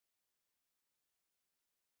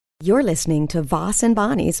You're listening to Voss and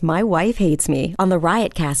Bonnie's My Wife Hates Me on the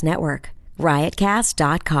Riotcast Network.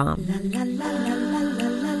 Riotcast.com.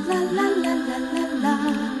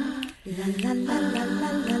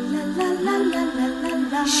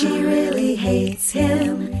 She really hates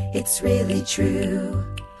him, it's really true.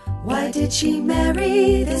 Why did she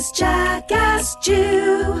marry this jackass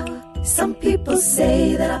Jew? Some people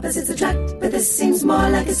say that opposites attract, but this seems more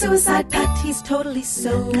like a suicide pact. He's totally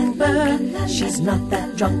sober, she's not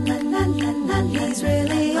that drunk. He's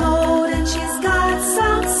really old and she's got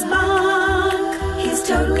some spunk. He's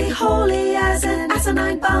totally holy as an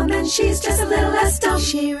asinine bomb, and she's just a little less dumb.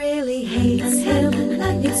 She really hates him,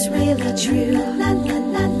 it's really true.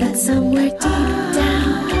 But somewhere deep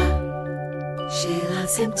down, she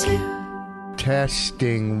loves him too.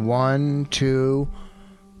 Testing 1, 2.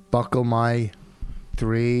 Buckle my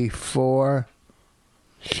 3, 4.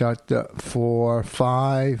 Shut the 4,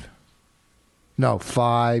 5. No,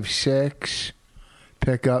 5, 6.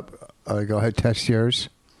 Pick up. Go ahead, test yours.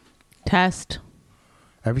 Test.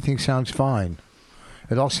 Everything sounds fine.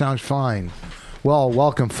 It all sounds fine. Well,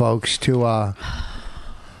 welcome, folks, to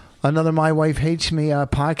another My Wife Hates Me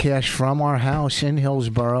podcast from our house in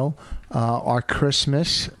Hillsboro. Our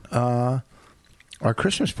Christmas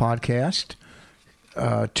podcast.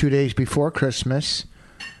 2 days before Christmas.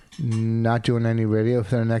 Not doing any radio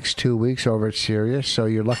for the next 2 weeks over at Sirius, so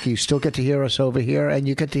you're lucky you still get to hear us over here, and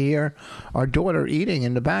you get to hear our daughter eating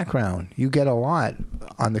in the background. You get a lot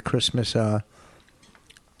on the Christmas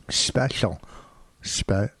special.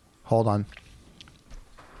 Hold on.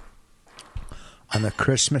 On the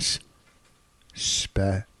Christmas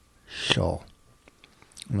special.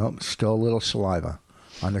 Nope, still a little saliva.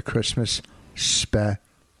 On the Christmas special.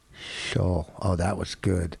 Oh, that was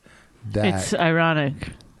good. It's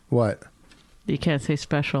ironic. What? You can't say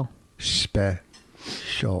special.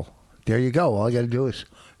 Special. There you go. All you got to do is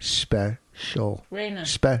special. Raina.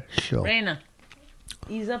 Special. Raina.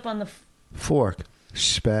 Ease up on the fork.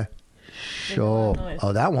 Special.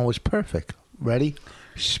 Oh, that one was perfect. Ready?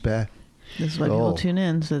 Special. This is why people tune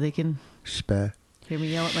in, so they can special. Hear me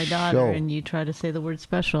yell at my daughter, and you try to say the word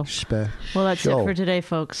special. Special. Well, that's it for today,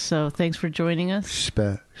 folks. So thanks for joining us.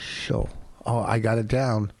 Special. Oh, I got it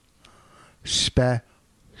down. Special.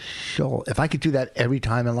 If I could do that every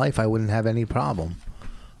time in life, I wouldn't have any problem.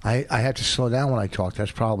 I had to slow down when I talk.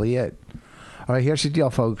 That's probably it. All right, here's the deal,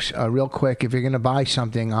 folks. Real quick, if you're going to buy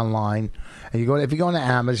something online, and if you go into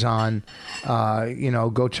Amazon,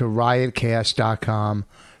 go to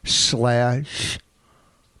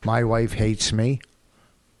riotcast.com/My Wife Hates Me.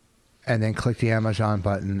 And then click the Amazon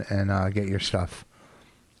button and get your stuff.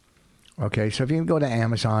 Okay, so if you can go to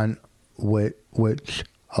Amazon, which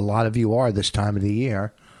a lot of you are this time of the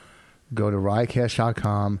year, go to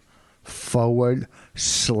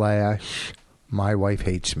riotcast.com/My Wife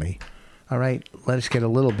Hates Me. All right, let us get a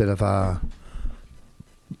little bit of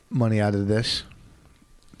money out of this.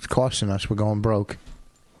 It's costing us. We're going broke.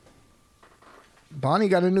 Bonnie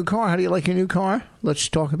got a new car. How do you like your new car? Let's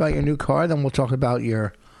talk about your new car, then we'll talk about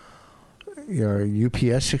your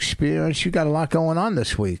UPS experience. You got a lot going on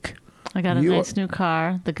this week. I got a nice new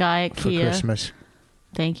car. The guy at Kia. For Christmas.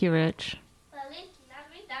 Thank you, Rich.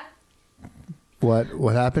 What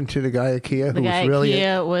happened to the guy at Kia? The guy at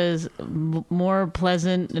Kia was more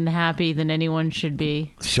pleasant and happy than anyone should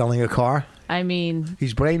be. Selling a car? I mean...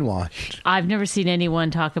 He's brainwashed. I've never seen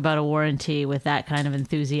anyone talk about a warranty with that kind of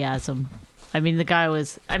enthusiasm. I mean, the guy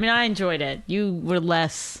was... I mean, I enjoyed it. You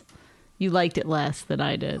liked it less than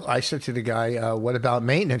I did. I said to the guy, what about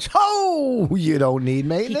maintenance? Oh, you don't need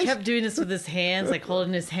maintenance? He kept doing this with his hands, like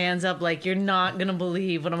holding his hands up like, you're not going to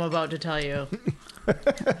believe what I'm about to tell you.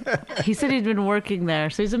 He said he'd been working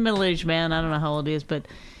there. So he's a middle-aged man. I don't know how old he is, but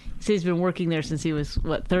he said he's been working there since he was,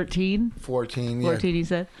 13? 14, 14, he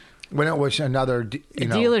said. When it was another,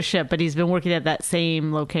 dealership, but he's been working at that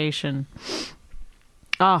same location.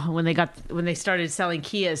 Oh, when they started selling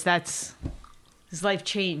Kias, his life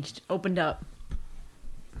changed, opened up.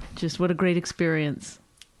 Just what a great experience.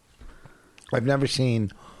 I've never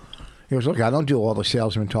seen... He goes, look, I don't do all the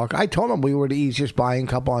salesman talk. I told him we were the easiest buying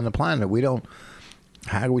couple on the planet. We don't...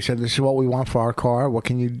 We said, this is what we want for our car. What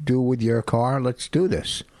can you do with your car? Let's do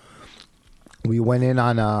this. We went in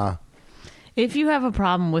on... If you have a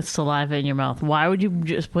problem with saliva in your mouth, why would you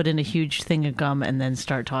just put in a huge thing of gum and then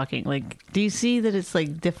start talking? Like, do you see that it's,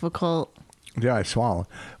 like, difficult... Yeah, I swallowed.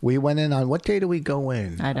 We went in on... What day do we go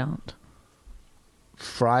in? I don't.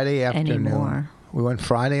 Friday afternoon. Anymore. We went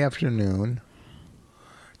Friday afternoon.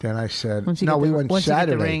 Then I said... Once you get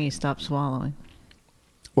the ring, you stop swallowing.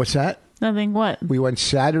 What's that? Nothing. What? We went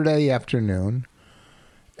Saturday afternoon.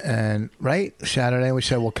 And, right? Saturday, we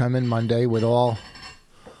said we'll come in Monday with all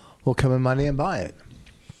we'll come in Monday and buy it.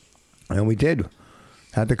 And we did.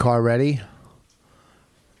 Had the car ready.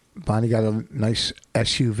 Bonnie got a nice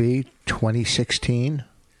SUV, 2016.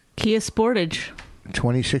 Kia Sportage.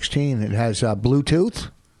 2016. It has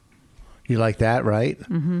Bluetooth. You like that, right?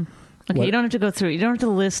 Mm-hmm. Okay, What? you don't have to go through it. You don't have to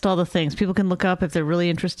list all the things. People can look up if they're really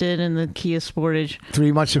interested in the Kia Sportage.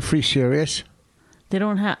 3 months of free Sirius. They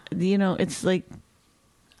don't have, it's like,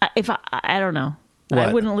 I don't know. What?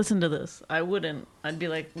 I wouldn't listen to this. I wouldn't. I'd be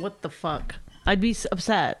like, what the fuck? I'd be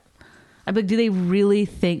upset. I'd be like, do they really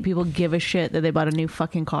think people give a shit that they bought a new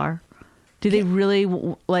fucking car? Do they really,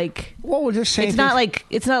 like... Well, we're just saying... It's not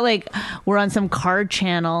like we're on some car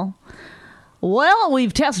channel. Well,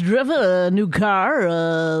 we've test driven a new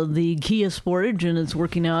car, the Kia Sportage, and it's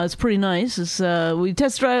working out. It's pretty nice. We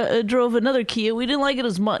drove another Kia. We didn't like it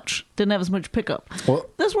as much. Didn't have as much pickup. Well,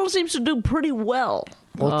 this one seems to do pretty well,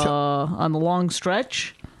 on the long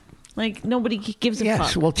stretch. Like, nobody gives a fuck.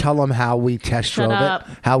 Yes, we'll tell them how we test Shut drove up.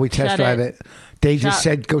 it. How we test Shut drive it. it. They just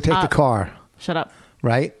said, go take the car. Shut up.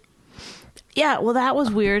 Right? Yeah, well, that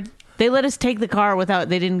was weird. They let us take the car without,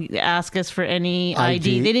 they didn't ask us for any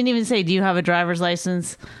ID. They didn't even say, do you have a driver's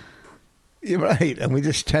license? You're right. And we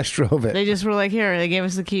just test drove it. They just were like, here, they gave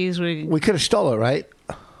us the keys. We could have stole it, right?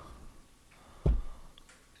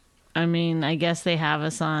 I mean, I guess they have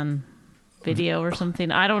us on video or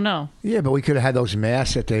something. I don't know. Yeah, but we could have had those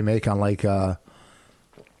masks that they make on like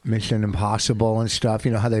Mission Impossible and stuff.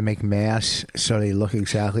 You know how they make masks so they look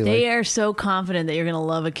exactly like... They are so confident that you're going to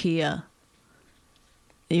love a Kia.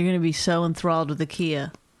 You're going to be so enthralled with the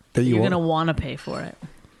Kia. That you're going to want to pay for it.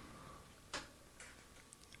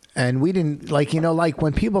 And we didn't, like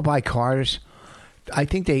when people buy cars, I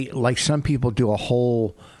think they, like some people do a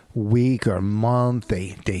whole week or month.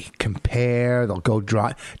 They compare. They'll go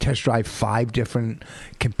test drive 5 different,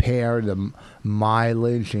 compare the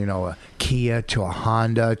mileage, a Kia to a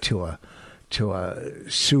Honda to a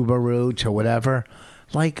Subaru to whatever.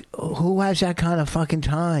 Like, who has that kind of fucking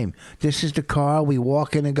time? This is the car. We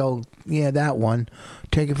walk in and go, yeah, that one.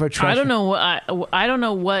 Take it for a try. I don't know I don't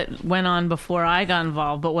know what went on before I got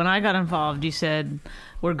involved, but when I got involved, you said,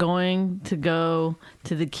 we're going to go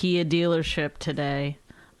to the Kia dealership today.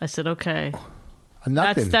 I said, okay.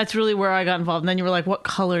 Nothing. That's really where I got involved. And then you were like, what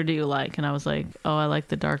color do you like? And I was like, oh, I like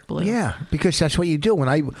the dark blue. Yeah, because that's what you do.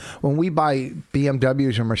 When we buy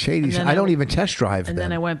BMWs or Mercedes, I don't even test drive them. And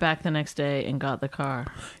then I went back the next day and got the car.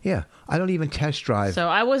 Yeah, I don't even test drive. So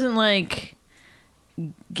I wasn't like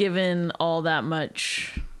given all that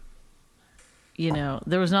much...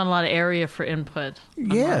 there was not a lot of area for input on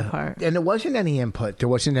my part. And there wasn't any input. There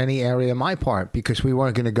wasn't any area on my part because we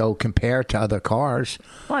weren't going to go compare to other cars.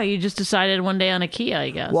 Well, you just decided one day on a Kia, I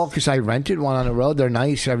guess. Well, because I rented one on the road. They're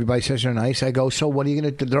nice. Everybody says they're nice. I go, so what are you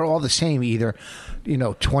going to do? They're all the same. Either,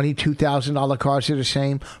 $22,000 cars are the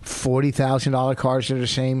same. $40,000 cars are the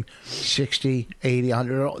same. 60, 80,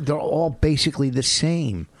 100. They're all basically the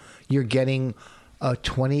same. You're getting... a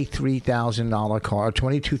 $23,000 car,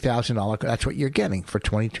 $22,000 car. That's what you're getting for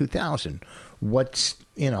 $22,000. What's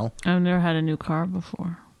I've never had a new car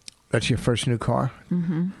before. That's your first new car?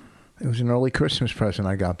 Mm-hmm. It was an early Christmas present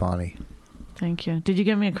I got, Bonnie. Thank you. Did you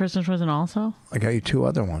give me a Christmas present also? I got you 2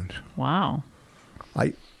 other ones. Wow.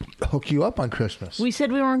 I hook you up on Christmas. We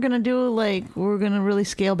said we weren't going to do we were going to really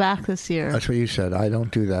scale back this year. That's what you said. I don't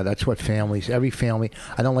do that. That's what every family,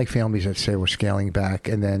 I don't like families that say we're scaling back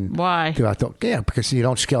and then. Why? Because you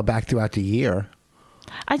don't scale back throughout the year.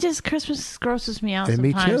 Christmas grosses me out And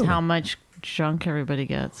sometimes me too. how much junk everybody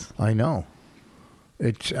gets. I know.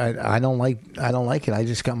 I don't like it. I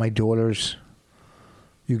just got my daughters.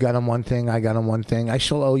 You got them one thing, I got them one thing. I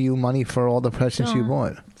still owe you money for all the presents you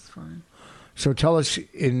bought. It's fine. So tell us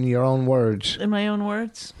in your own words. In my own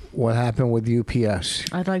words? What happened with UPS?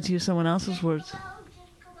 I'd like to use someone else's words.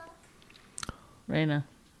 Raina.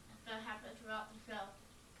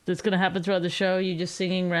 That's going to happen throughout the show? You just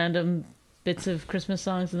singing random bits of Christmas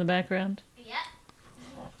songs in the background? Yep.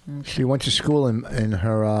 Okay. She went to school in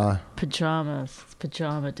her... pajamas. It's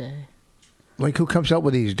pajama day. Like, who comes up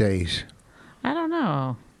with these days? I don't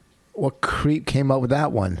know. What creep came up with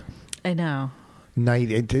that one? I know.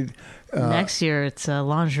 Next year, it's a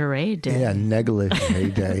lingerie day. Yeah,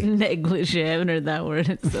 negligee day. Negligee. I haven't heard that word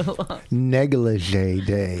in so long. Negligee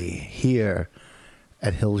day here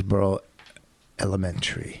at Hillsborough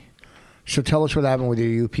Elementary. So tell us what happened with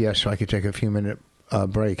your UPS so I could take a few minute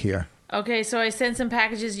break here. Okay, so I sent some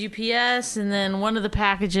packages UPS, and then one of the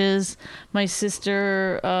packages, my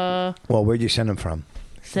sister... well, where'd you send them from?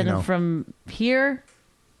 Sent them from here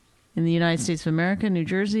in the United States of America, New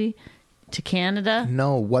Jersey, to Canada.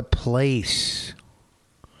 No, what place?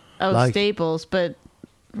 Oh, Staples, but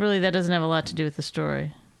really that doesn't have a lot to do with the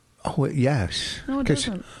story. Oh, yes. No, it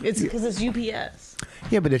doesn't. It's because it's UPS.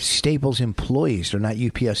 Yeah, but it's Staples employees. They're not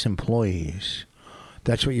UPS employees.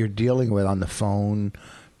 That's what you're dealing with on the phone.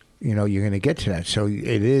 You're going to get to that. So it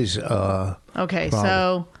is okay, problem.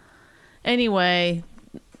 So anyway,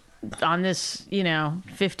 on this, $50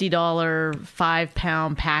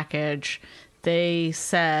 5-pound package, they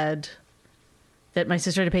said that my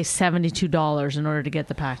sister had to pay $72 in order to get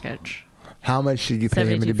the package. How much did you pay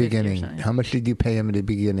him in the beginning? How much did you pay him in the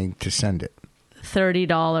beginning to send it?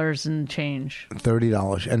 $30 and change.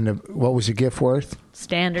 $30. And what was the gift worth?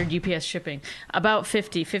 Standard UPS shipping. About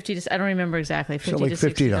 50 to, I don't remember exactly, 50 so like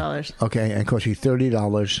to $60. Okay, and it cost you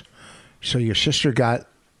 $30. So your sister got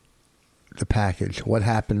the package. What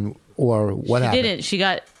happened, or what happened? She didn't. She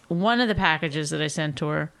got one of the packages that I sent to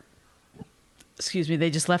her. Excuse me. They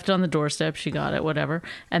just left it on the doorstep. She got it, whatever.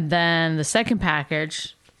 And then the second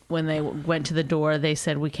package, when they went to the door, they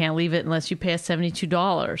said, we can't leave it unless you pay us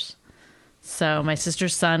 $72. So my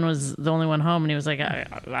sister's son was the only one home, and he was like, I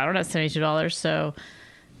don't have $72. So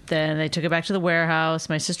then they took it back to the warehouse.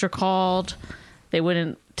 My sister called. They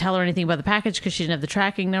wouldn't tell her anything about the package because she didn't have the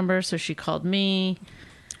tracking number, so she called me.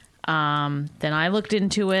 Then I looked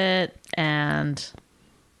into it, and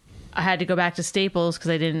I had to go back to Staples because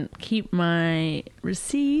I didn't keep my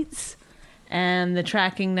receipts. And the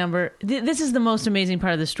tracking number... This is the most amazing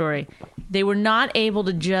part of the story. They were not able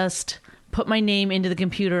to just put my name into the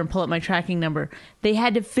computer and pull up my tracking number. They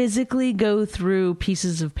had to physically go through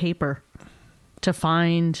pieces of paper to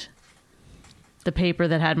find the paper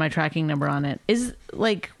that had my tracking number on it.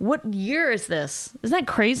 What year is this? Isn't that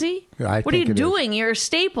crazy? Yeah, what are you doing? You're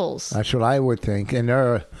Staples. That's what I would think.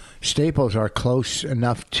 And Staples are close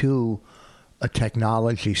enough to a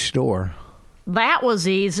technology store. That was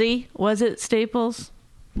easy. Was it, Staples?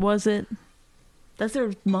 Was it? That's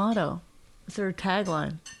their motto. That's their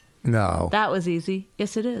tagline. No. That was easy.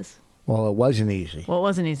 Yes, it is. Well, it wasn't easy. Well, it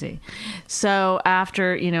wasn't easy. So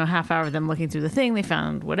after, a half hour of them looking through the thing, they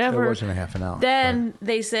found whatever. It wasn't a half an hour. Then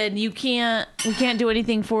they said, we can't do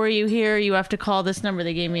anything for you here. You have to call this number.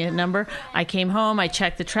 They gave me a number. I came home. I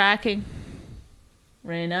checked the tracking,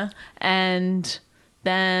 Raina, and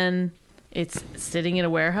then it's sitting in a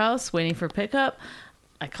warehouse waiting for pickup.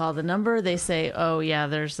 I call the number. They say, oh, yeah,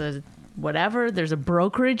 there's a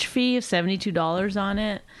brokerage fee of $72 on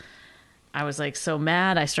it. I was like so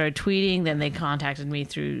mad. I started tweeting. Then they contacted me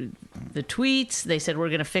through the tweets. They said, we're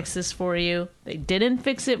going to fix this for you. They didn't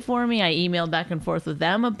fix it for me. I emailed back and forth with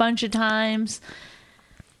them a bunch of times.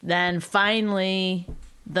 Then finally,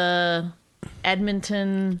 the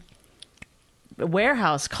Edmonton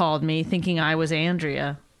warehouse called me thinking I was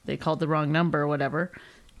Andrea. They called the wrong number or whatever.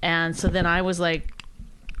 And so then I was like,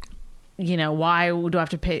 why do I have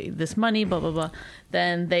to pay this money? Blah, blah, blah.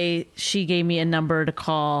 Then she gave me a number to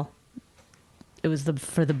call. It was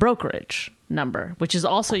for the brokerage number, which is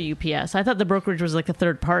also UPS. I thought the brokerage was like a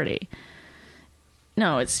third party.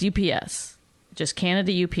 No, it's UPS. Just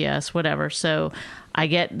Canada UPS, whatever. So I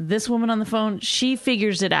get this woman on the phone. She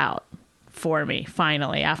figures it out for me,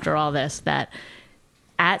 finally, after all this, that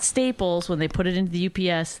at Staples, when they put it into the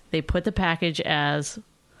UPS, they put the package as...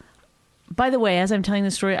 By the way, as I'm telling the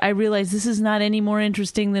story, I realize this is not any more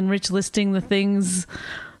interesting than Rich listing the things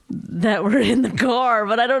that were in the car,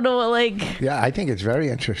 but I don't know what, Yeah, I think it's very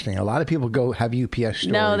interesting. A lot of people go have UPS stores.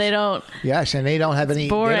 No, they don't. Yes, and they don't have they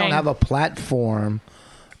don't have a platform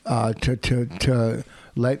to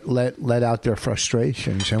let out their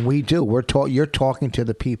frustrations, and we do. You're talking to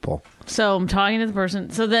the people. So I'm talking to the person.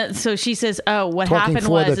 So she says, "Oh, what Talking happened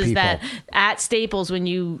for the was people. that at Staples when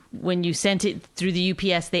you sent it through the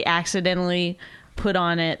UPS, they accidentally put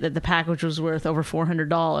on it that the package was worth over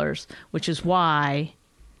 $400, which is why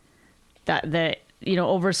that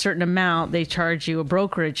over a certain amount they charge you a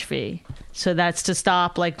brokerage fee. So that's to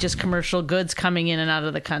stop just commercial goods coming in and out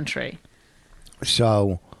of the country.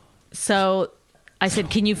 So I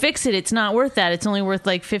said, can you fix it? It's not worth that. It's only worth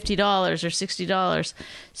 $50 or $60.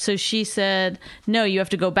 So she said, no, you have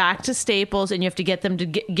to go back to Staples and you have to get them to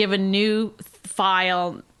give a new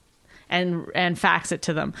file and fax it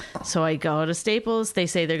to them. So I go to Staples. They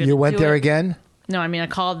say they're going to do it. You went there again? No, I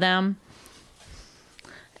called them.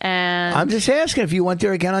 And I'm just asking if you went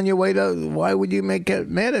there again on your way to... Why would you get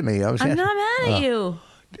mad at me? I'm not mad at you.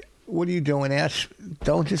 What are you doing?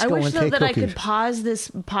 Don't just go and take cookies. I wish that I could pause this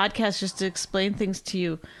podcast just to explain things to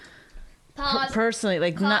you personally,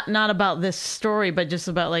 not about this story, but just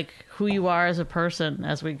about who you are as a person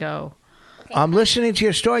as we go. I'm listening to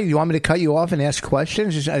your story. You want me to cut you off and ask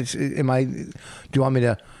questions? Do you want me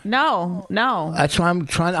to? No. That's why I'm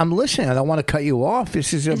trying. I'm listening. I don't want to cut you off.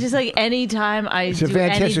 It's just any time I do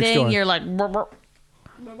anything, story. you're like,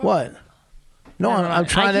 what? No, I'm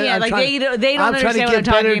trying to. Like trying, they don't I'm trying to understand what I'm give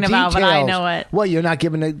better talking about, but I details. know it. Well, you're not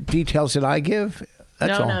giving the details that I give.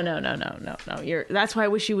 That's all. No. That's why I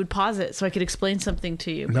wish you would pause it so I could explain something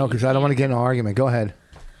to you. No, because I don't want to get in an argument. Go ahead.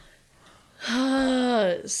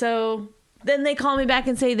 So then they call me back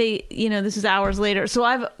and say this is hours later. So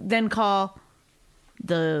I've then call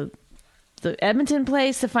the Edmonton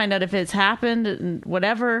place to find out if it's happened and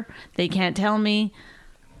whatever. They can't tell me.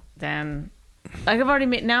 Then I've already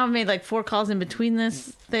made like 4 calls in between this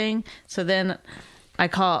thing. So then I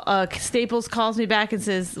call Staples calls me back and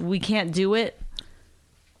says we can't do it.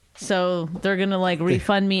 So they're gonna like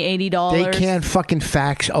refund me $80. They can't fucking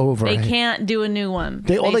fax over. They can't do a new one.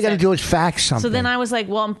 All they got to do is fax something. So then I was like,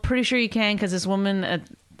 well, I'm pretty sure you can, because this woman at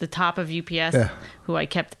the top of UPS, who I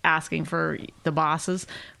kept asking for the bosses,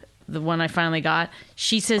 the one I finally got,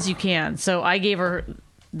 she says you can. So I gave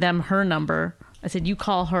them her number. I said, you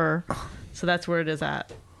call her. So that's where it is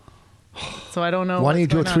at. So I don't know. Why don't you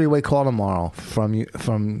do a 3-way call tomorrow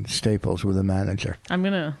from Staples with the manager? I'm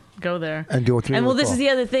gonna go there and do a 3-way And well, call. this is the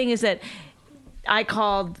other thing, is that I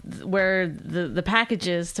called where the package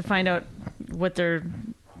is to find out what their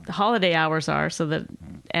holiday hours are, so that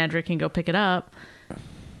Andrew can go pick it up.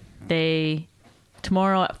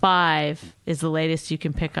 Tomorrow at 5 is the latest you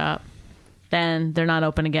can pick up. Then they're not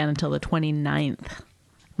open again until the 29th.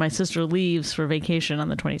 My sister leaves for vacation on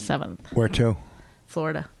the 27th. Where to?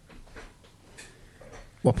 Florida.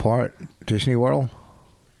 What part? Disney World?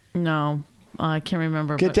 No, I can't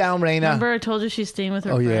remember. Get down, Raina. Remember I told you she's staying with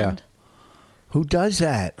her friend? Yeah. Who does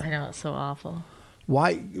that? I know, it's so awful.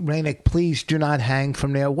 Why, Raina, please do not hang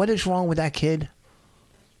from there. What is wrong with that kid?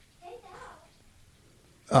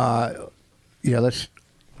 Yeah, let's...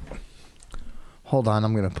 Hold on,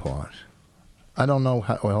 I'm going to pause. I don't know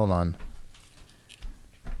how... Wait, hold on.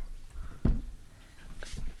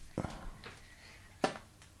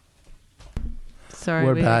 Sorry,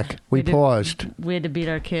 We're back. We paused. We had to beat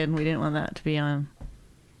our kid. We didn't want that to be on.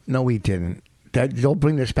 No, we didn't. They'll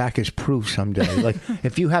bring this back as proof someday. Like,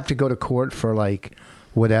 if you have to go to court for, like,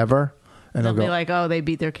 whatever... And they'll be like, oh, they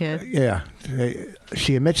beat their kid. Yeah.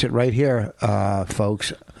 She admits it right here,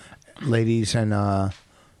 folks, ladies and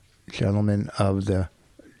gentlemen of the...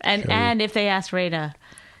 And if they asked Rada,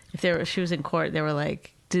 she was in court, they were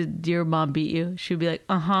like, did your mom beat you? She'd be like,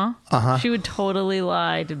 uh-huh. Uh-huh. She would totally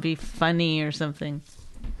lie to be funny or something.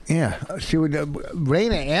 Yeah. She would...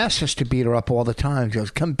 Raina asks us to beat her up all the time. She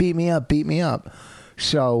goes, come beat me up, beat me up.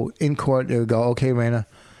 So in court, they would go, okay, Raina,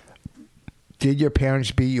 did your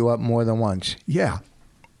parents beat you up more than once? Yeah.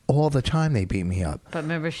 All the time they beat me up. But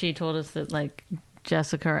remember, she told us that, like,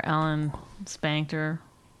 Jessica or Ellen spanked her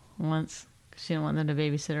once because she didn't want them to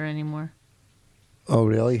babysit her anymore. Oh,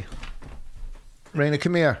 really? Raina,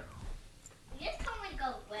 come here. You just told me to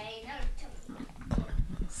go away.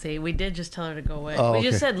 See, we did just tell her to go away. Oh, we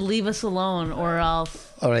just okay. said, leave us alone, or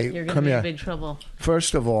else All right, you're going to come be here. in big trouble.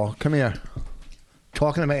 First of all, come here.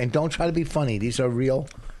 Talking to me, and don't try to be funny. These are real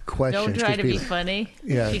questions. Don't try to be funny.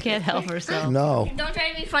 Yeah. She can't help herself. No. Don't try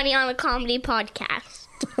to be funny on a comedy podcast.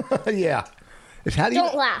 Yeah.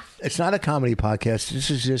 Don't laugh. It's not a comedy podcast. This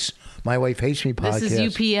is just My Wife Hates Me podcast. This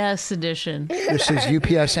is UPS edition. This is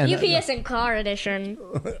UPS and... UPS and car edition.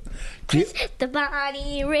 The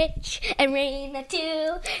Bonnie, Rich, and Raina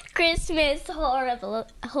too. Christmas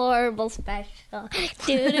horrible special.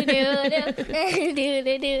 Do-do-do-do.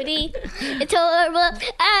 It's horrible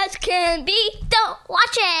as can be. Don't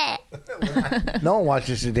watch it. No one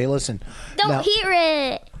watches it. They listen. Don't hear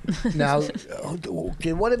it. Now,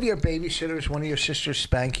 did one of your babysitters, one of your sisters,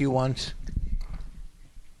 spank you once?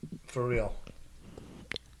 For real?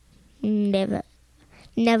 Never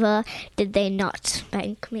did they not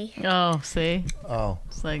spank me. Oh, see? Oh.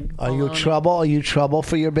 It's like, Are you trouble? Are you trouble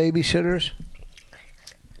for your babysitters?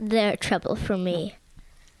 They're trouble for me.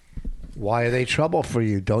 Why are they trouble for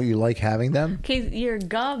you? Don't you like having them? Okay, your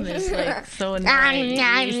gum is like so annoying. You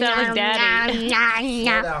sound like daddy.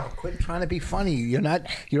 Slow down. Quit trying to be funny. You're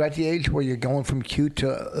at the age where you're going from cute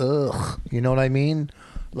to ugh. You know what I mean?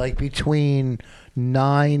 Like between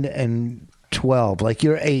 9 and 12. Like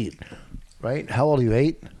you're 8, right? How old are you?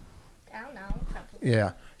 8? I don't know.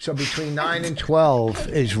 Yeah. So between 9 and 12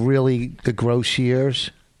 is really the gross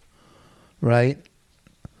years, right?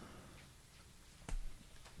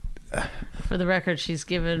 For the record, she's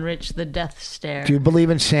given Rich the death stare. Do you believe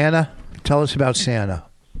in Santa? Tell us about Santa.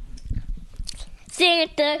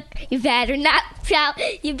 Santa, you better not shout.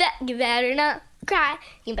 You better not cry.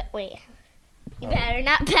 You better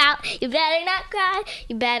not pout. You better not cry.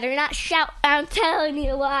 You better not shout. I'm telling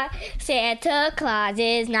you why. Santa Claus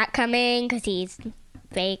is not coming because he's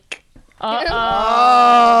fake.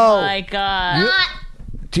 Oh my God.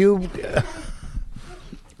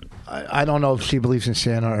 I don't know if she believes in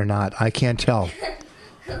Santa or not. I can't tell.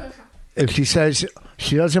 If she says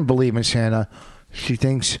she doesn't believe in Santa, she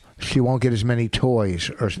thinks she won't get as many toys,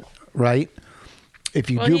 or right? If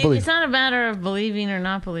you do believe, it's not a matter of believing or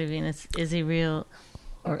not believing. It's is he real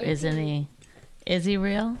or isn't he? Is he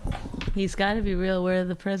real? He's got to be real. Where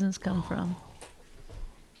the presents come from?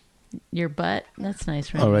 Your butt? That's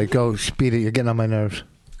nice, right? All right, go speed it. You're getting on my nerves.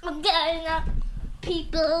 I'm getting up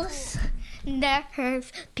people's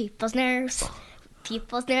nerves, people's nerves,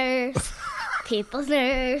 people's nerves, people's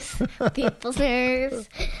nerves, people's nerves.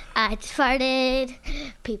 I just farted.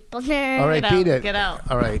 People's nerves. All right, beat it. Get out.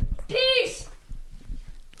 All right. Peace.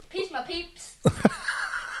 Peace, my peeps.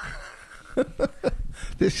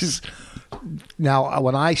 This is now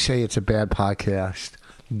when I say it's a bad podcast,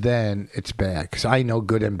 then it's bad because I know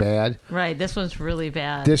good and bad. Right. This one's really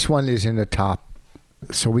bad. This one is in the top,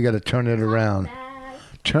 so we got to turn it around.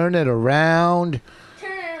 Turn it around.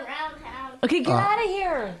 Turn it around town. Okay, get out of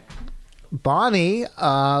here. Bonnie,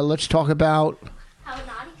 let's talk about How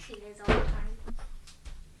naughty she is all the time.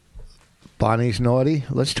 Bonnie's naughty.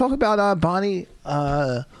 Let's talk about Bonnie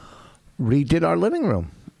redid our living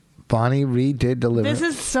room. Bonnie redid the living room. This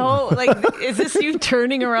is so, like, is this you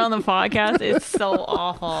turning around the podcast? It's so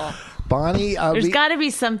awful. Bonnie, There's got to be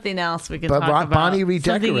something else we can But talk about. Bonnie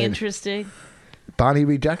redecorated. Something interesting. Bonnie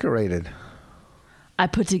redecorated. I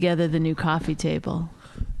put together the new coffee table.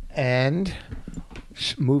 And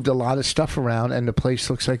moved a lot of stuff around, and the place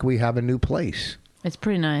looks like we have a new place. It's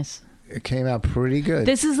pretty nice. It came out pretty good.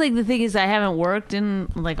 This is like the thing is I haven't worked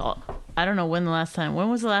in like I don't know when was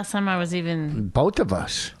the last time I was even Both of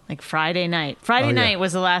us like Friday night. Friday night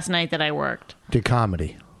was the last night that I worked. did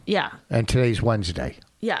comedy. Yeah. And today's Wednesday.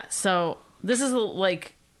 Yeah. So this is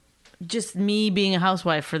like just me being a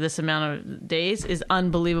housewife for this amount of days is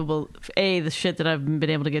unbelievable. A, the shit that I've been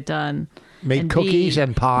able to get done. Made And cookies B,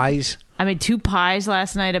 and pies. I made 2 pies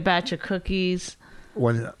last night, a batch of cookies.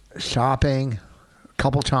 Went shopping a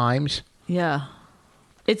couple times. Yeah.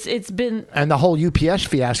 It's been And the whole UPS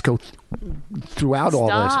fiasco throughout all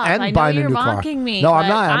this. Stop. And I know buying a you're new car. mocking me, No, I'm but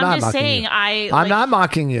not. I'm not just mocking saying you. I'm not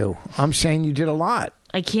mocking you. I'm saying you did a lot.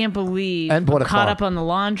 I can't believe And bought a I'm caught car. up on the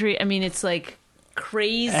laundry. I mean, it's like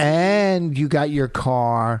crazy. And you got your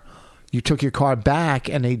car. You took your car back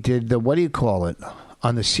and they did the, what do you call it?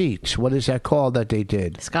 On the seats. What is that called that they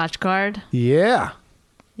did? Scotch guard. Yeah.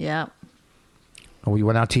 Yeah. And we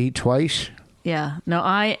went out to eat twice. Yeah. No,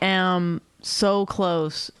 I am so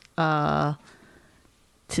close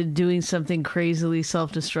to doing something crazily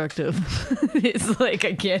self-destructive. It's like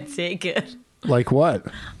I can't take it. Like what?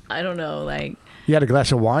 I don't know. Like You had a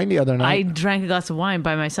glass of wine the other I night? drank a glass of wine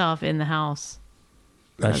by myself in the house.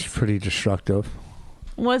 That's pretty destructive.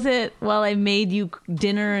 Was it? Well, I made you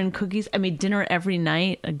dinner and cookies. I made dinner every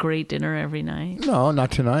night. A great dinner every night. No,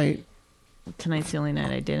 not tonight. Tonight's the only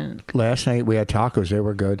night I didn't. Last night we had tacos. They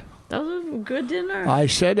were good. That was a good dinner. I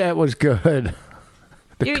said that was good.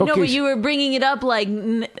 The No, cookies. but you were bringing it up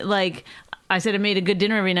like I said I made a good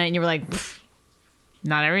dinner every night, and you were like,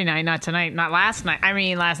 not every night, not tonight, not last night. I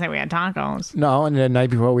mean, last night we had tacos. No, and the night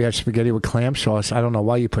before we had spaghetti with clam sauce. I don't know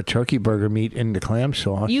why you put turkey burger meat in the clam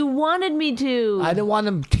sauce. You wanted me to. I don't want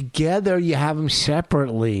them together. You have them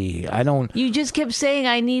separately. I don't. You just kept saying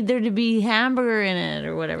I need there to be hamburger in it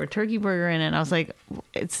or whatever, turkey burger in it. I was like,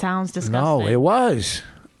 it sounds disgusting. No, it was.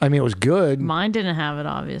 I mean, it was good. Mine didn't have it,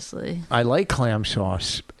 obviously. I like clam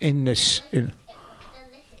sauce in this. It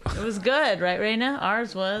was good, right, Raina?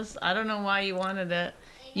 Ours was. I don't know why you wanted it.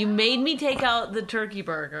 You made me take out the turkey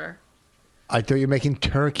burger. I thought you were making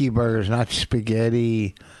turkey burgers, not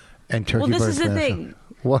spaghetti and turkey burgers. Well, this is the thing.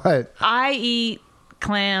 What? I eat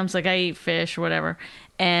clams, like I eat fish or whatever,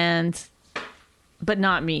 but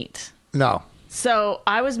not meat. No. So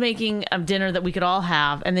I was making a dinner that we could all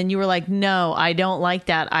have, and then you were like, "No, I don't like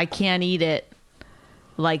that. I can't eat it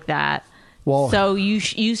like that." Well, so you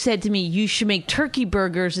said to me, "You should make turkey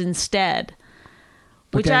burgers instead."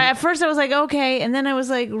 Which then- at first I was like, "Okay," and then I was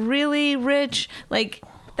like, "Really, Rich?" Like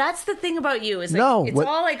that's the thing about you is like, No, it's what-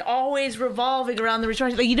 all like always revolving around the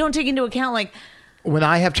resources. Like you don't take into account like. when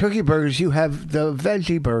I have turkey burgers, you have the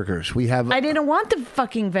veggie burgers. We have. I didn't want the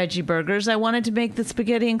fucking veggie burgers. I wanted to make the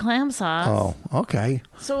spaghetti and clam sauce. Oh, okay.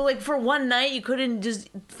 So, like, for one night, you couldn't just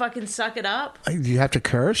fucking suck it up? Do you have to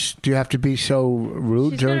curse? Do you have to be so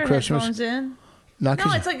rude She's during got her Christmas? headphones in. Not No,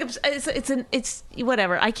 'cause- it's like, it's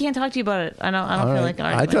whatever. I can't talk to you about it. I don't All feel right. like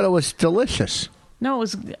I arguing. thought it was delicious. No, it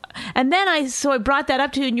was. And then I brought that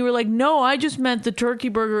up to you, and you were like, no, I just meant the turkey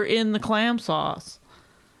burger in the clam sauce.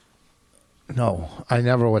 No, I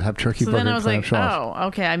never would have turkey So burger then I and was clam like, sauce. oh,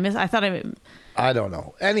 okay. I I don't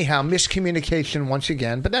know. Anyhow, miscommunication once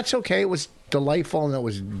again, but that's okay. It was delightful and it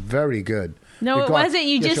was very good. No, it wasn't.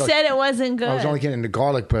 You just said it wasn't good. I was only getting the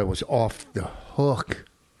garlic bread was off the hook.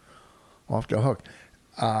 Off the hook.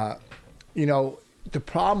 You know, the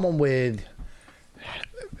problem with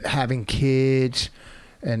having kids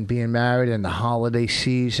and being married in the holiday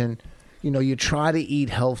season, you know, you try to eat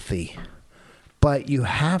healthy, but you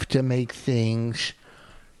have to make things...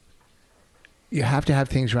 You have to have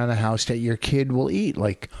things around the house that your kid will eat,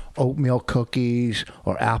 like oatmeal cookies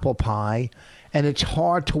or apple pie. And it's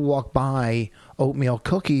hard to walk by oatmeal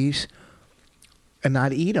cookies and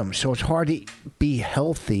not eat them. So it's hard to be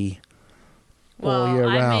healthy all year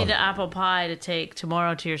round. I made an apple pie to take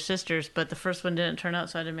tomorrow to your sister's, but the first one didn't turn out,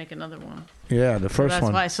 so I had to make another one. Yeah, the first that's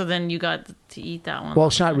one. Why. So then you got to eat that one. Well,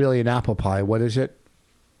 it's not really an apple pie. What is it?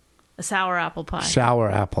 A sour apple pie. Sour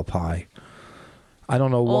apple pie. I don't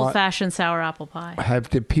know what. Old-fashioned sour apple pie.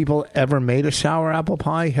 Did people ever made a sour apple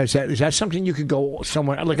pie? Is that something you could go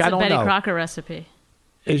somewhere? Like, it's I don't know. It's a Betty Crocker recipe.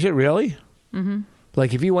 Is it really? Mm-hmm.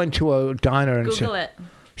 Like if you went to a diner and Google it.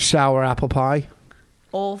 Sour apple pie?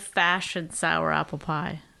 Old-fashioned sour apple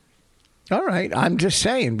pie. All right. I'm just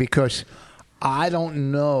saying because I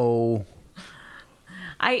don't know.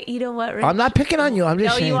 You know what, Rich? I'm not picking on you. I'm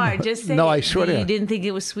just saying. No, you are. Just saying. No, I swear to you. You didn't think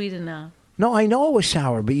it was sweet enough. No, I know it was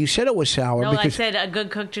sour, but you said it was sour. No, because... I said a good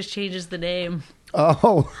cook just changes the name.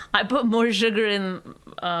 Oh. I put more sugar in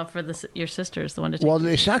for your sister's, the one to take. Well,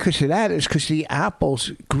 it's not because of that. It's because the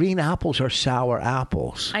apples, green apples are sour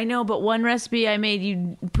apples. I know, but one recipe I made,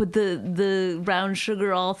 you put the brown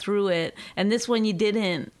sugar all through it, and this one you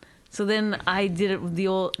didn't. So then I did it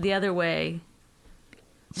the other way.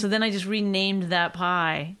 So then I just renamed that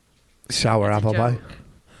pie. Sour apple pie?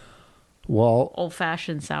 Well,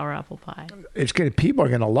 old-fashioned sour apple pie. It's good. People are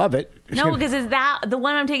going to love it. Because the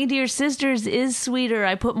one I'm taking to your sister's is sweeter.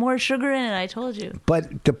 I put more sugar in it. I told you.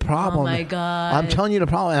 But the problem. Oh my God! I'm telling you the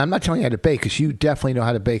problem. And I'm not telling you how to bake because you definitely know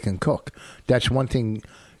how to bake and cook. That's one thing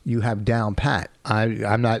you have down pat.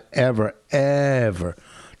 I'm not ever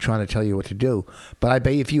trying to tell you what to do. But I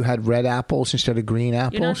bet if you had red apples instead of green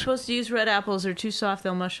apples. You're not supposed to use red apples. They're too soft.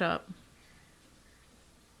 They'll mush up.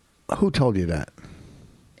 Who told you that?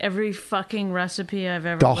 Every fucking recipe I've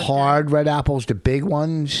ever. The hard red apples, the big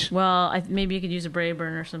ones. Well, maybe you could use a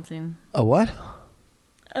Brayburn or something. A what?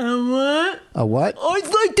 A what? A what? I'd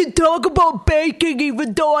like to talk about baking,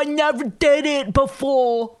 even though I never did it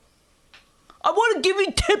before. I want to give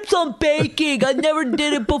you tips on baking. I never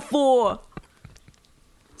did it before.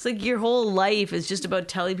 It's like your whole life is just about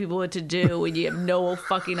telling people what to do when you have no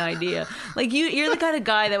fucking idea. Like you're the kind of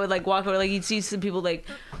guy that would like walk over, like you'd see some people like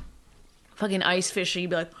fucking ice fishing. You'd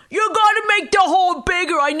be like, you gotta make the hole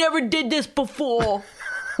bigger. I never did this before.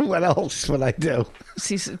 What else would I do?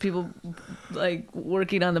 See some people like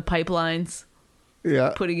working on the pipelines.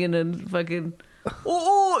 Yeah. Putting in a fucking,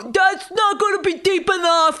 oh, that's not gonna be deep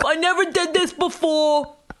enough. I never did this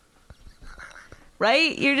before.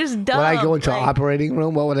 Right? You're just dumb. When I go into an operating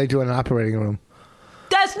room, what would I do in an operating room?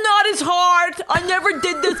 That's not as hard. I never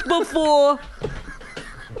did this before.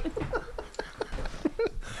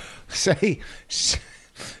 Say,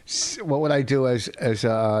 what would I do as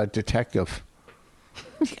a detective?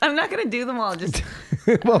 I'm not going to do them all. Just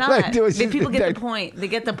what would I do as people get the point. They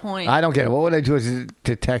get the point. I don't get it. What would I do as a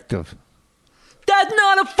detective? That's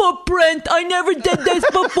not a footprint. I never did this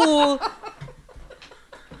before.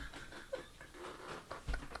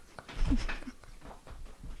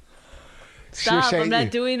 Stop, I'm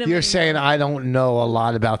not doing them. You're saying I don't know a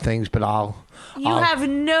lot about things, but You have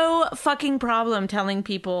no fucking problem telling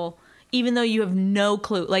people, even though you have no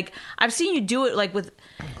clue. Like, I've seen you do it, like, with...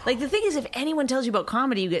 Like, the thing is, if anyone tells you about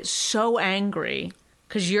comedy, you get so angry.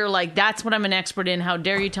 Because you're like, that's what I'm an expert in. How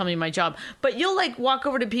dare you tell me my job? But you'll, like, walk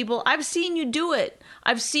over to people. I've seen you do it.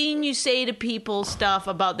 I've seen you say to people stuff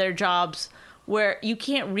about their jobs where you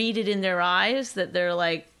can't read it in their eyes, that they're,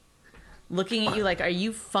 like, looking at you like, are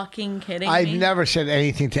you fucking kidding me? I've never said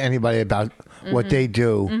anything to anybody about what they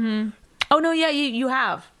do. Mm-hmm. Oh, no, yeah, you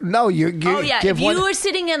have. No, you oh, yeah, if you were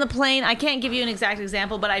sitting on the plane, I can't give you an exact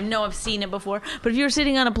example, but I know I've seen it before. But if you were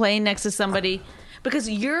sitting on a plane next to somebody, because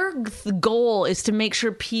your goal is to make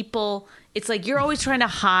sure people... It's like you're always trying to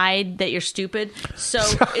hide that you're stupid. So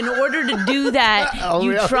in order to do that,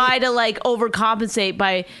 you really? Try to, like, overcompensate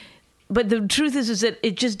by... But the truth is that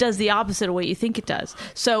it just does the opposite of what you think it does.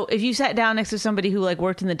 So if you sat down next to somebody who like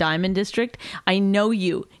worked in the Diamond District, I know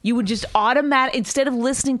you would just instead of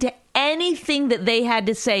listening to anything that they had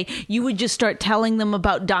to say, you would just start telling them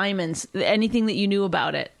about diamonds, anything that you knew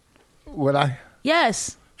about it. Would I?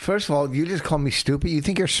 Yes. First of all, you just call me stupid. You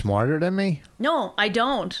think you're smarter than me? No, I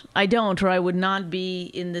don't. I don't, or I would not be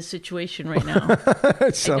in this situation right now.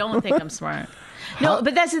 So- I don't think I'm smart. No,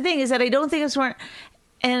 but that's the thing is that I don't think I'm smart.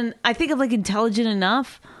 And I think I'm like intelligent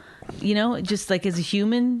enough, just like as a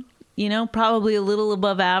human, probably a little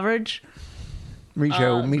above average. Me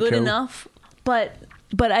too. Me Good too. enough. But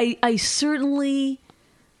I certainly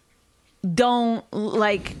don't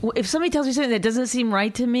like if somebody tells me something that doesn't seem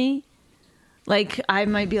right to me, like I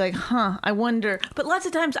might be like, I wonder. But lots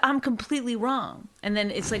of times I'm completely wrong. And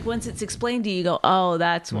then it's like once it's explained to you, you go, oh,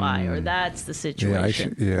 that's why, or that's the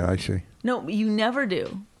situation. Yeah, I see. No, you never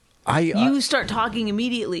do. I You start talking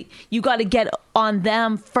immediately. You got to get on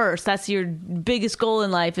them first. That's your biggest goal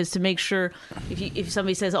in life, is to make sure if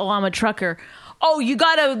somebody says, oh, I'm a trucker. Oh, you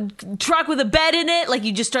got a truck with a bed in it? Like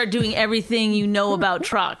you just start doing everything you know about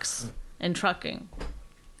trucks and trucking.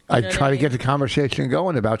 I know what try I to mean? get the conversation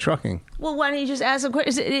going about trucking. Well, why don't you just ask them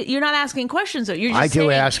questions? You're not asking questions, though. You're just I do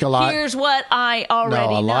saying, ask a lot. Here's what I already No,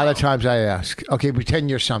 a know. lot of times I ask. Okay, pretend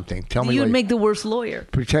you're something. Tell me. You what would make the worst lawyer.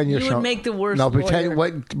 Pretend you're You would make the worst No, lawyer.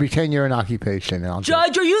 Pretend you're an occupation. And I'll do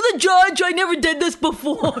Judge, are you the judge? I never did this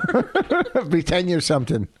before. it. Pretend you're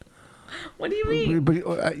something. What do you mean?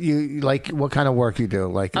 But you like what kind of work you do?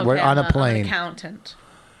 Like Okay, we're on a I'm plane. an accountant.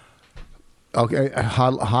 Okay,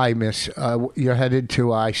 hi, miss. You're headed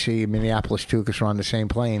to I see Minneapolis too, because we're on the same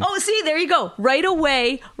plane. Oh, see, there you go. Right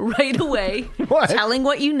away. What? Telling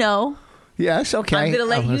what you know. Yes, okay. I'm going to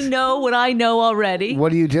let you know what I know already.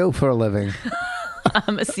 What do you do for a living?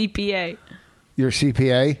 I'm a CPA. You're a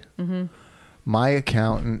CPA? Mm-hmm. My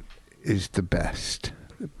accountant is the best.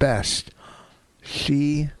 The best.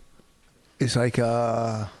 She is like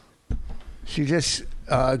she just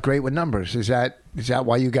great with numbers. Is that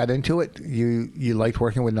why you got into it? You liked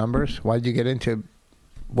working with numbers? Why did you get into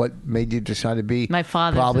what made you decide to be My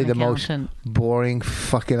father's probably an the most accountant. boring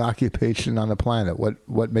fucking occupation on the planet?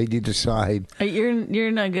 What made you decide?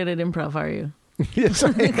 You're not good at improv, are you? Yes, I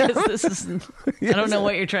am. Because this is. I don't know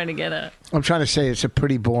what you're trying to get at. I'm trying to say it's a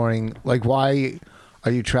pretty boring. Like, why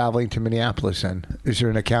are you traveling to Minneapolis then? Is there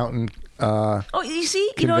an accountant? Oh, you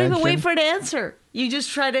see, you don't even Convention? wait for an answer. You just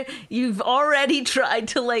try to. You've already tried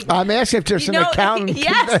to like. I'm asking if there's an accountant.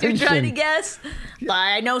 Yes, you're trying to convention. guess.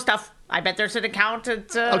 I know stuff. I bet there's an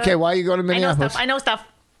accountant. Okay, why you go to Minneapolis? I know stuff.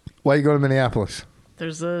 Why you go to Minneapolis?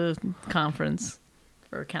 There's a conference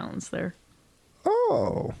for accountants there.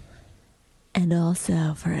 Oh, And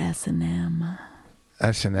also for S&M.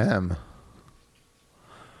 S&M.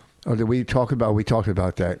 Oh, did we talk about? We talked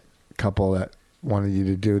about that couple that wanted you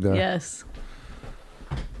to do the. Yes.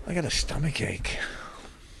 I got a stomach ache.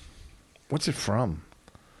 What's it from?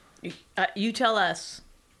 You tell us.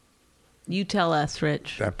 You tell us,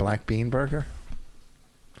 Rich. That black bean burger?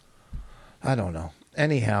 I don't know.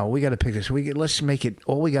 Anyhow, we got to pick this. Let's make it.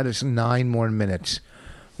 All we got is 9 more minutes.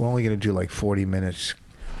 We're only going to do like 40 minutes.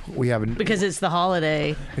 We haven't Because it's the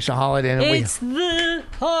holiday. It's a holiday, and It's the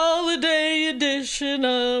holiday edition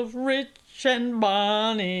of Rich and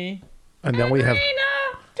Bonnie. and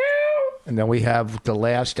then we have the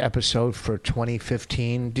last episode for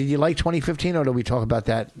 2015. Did you like 2015, or do we talk about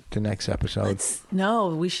that the next episode? No,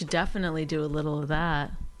 we should definitely do a little of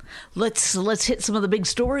that. Let's hit some of the big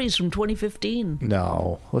stories from 2015.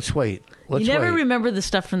 No, let's wait. Let's You never wait. remember the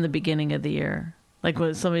stuff from the beginning of the year. Like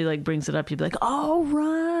when somebody like brings it up, you'd be like, "Oh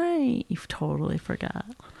right, you've totally forgot."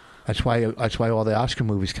 That's why all the Oscar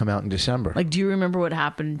movies come out in December. Like, do you remember what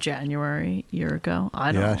happened in January a year ago?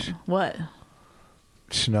 I don't. Yes. What?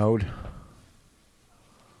 It snowed.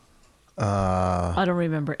 I don't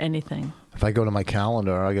remember anything. If I go to my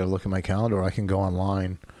calendar, I got to look at my calendar. Or I can go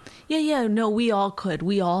online. Yeah. No, we all could.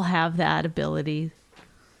 We all have that ability.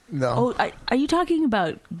 No. Oh, are you talking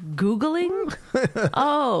about Googling?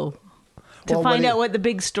 Oh. To Well, find out what the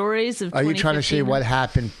big stories of Are you trying to see 2015 what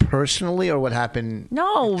happened personally or what happened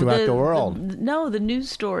No, throughout the world? The news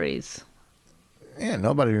stories. Yeah,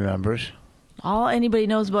 nobody remembers. All anybody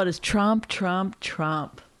knows about is Trump, Trump,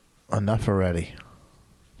 Trump. Enough already.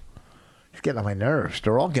 It's getting on my nerves.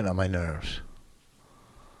 They're all getting on my nerves.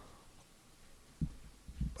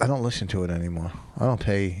 I don't listen to it anymore. I don't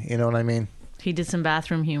pay. You know what I mean? He did some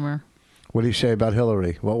bathroom humor. What do you say about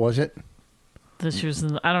Hillary? What was it? She was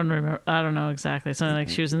I don't remember. I don't know exactly. Something like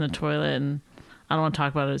she was in the toilet, and I don't want to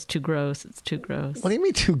talk about it. It's too gross. It's too gross. What do you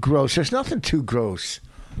mean too gross? There's nothing too gross.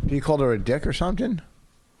 Do you call her a dick or something?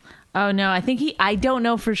 Oh no, I think I don't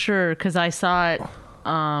know for sure because I saw it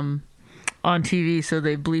on TV, so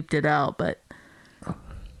they bleeped it out. But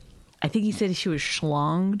I think he said she was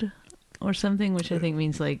schlonged or something, which I think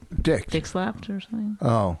means like Dick. dick slapped or something.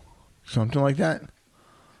 Oh, something like that?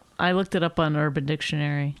 I looked it up on Urban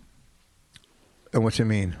Dictionary. And what's it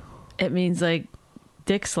mean? It means like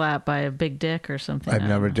dick slap by a big dick or something. I've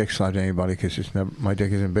never dick slapped anybody because it's never, my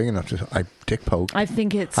dick isn't big enough to. I dick poked. I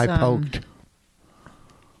think it's. I poked.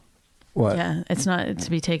 What? Yeah, it's not to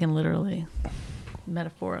be taken literally,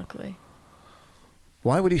 metaphorically.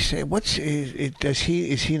 Why would he say?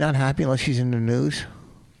 Is he not happy unless he's in the news?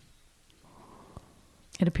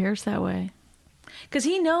 It appears that way, because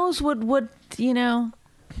he knows what you know.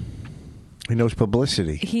 He knows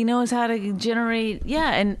publicity. He knows how to generate,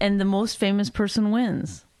 and the most famous person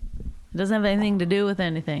wins. It doesn't have anything to do with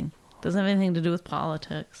anything. It doesn't have anything to do with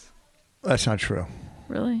politics. That's not true.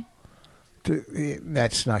 Really?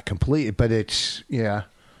 That's not complete, but it's, yeah,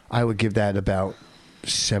 I would give that about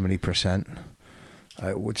 70%.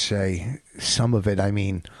 I would say some of it, I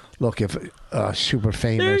mean, look, if super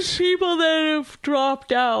famous... There's people that have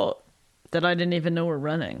dropped out that I didn't even know were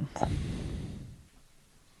running.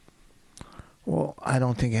 Well, I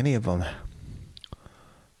don't think any of them.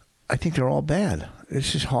 I think they're all bad.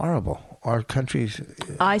 It's just horrible. Our country's...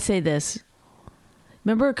 I say this.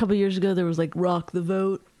 Remember a couple years ago there was like rock the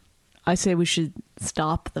vote? I say we should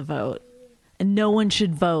stop the vote. And no one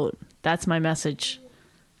should vote. That's my message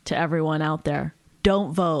to everyone out there.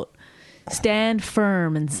 Don't vote. Stand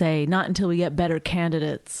firm and say, not until we get better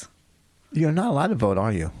candidates. You're not allowed to vote,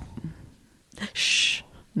 are you? Shh.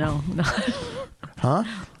 No. Huh?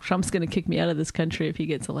 Trump's going to kick me out of this country if he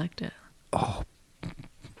gets elected. Oh.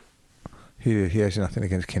 He has nothing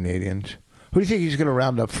against Canadians. Who do you think he's going to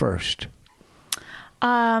round up first?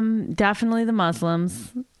 Definitely the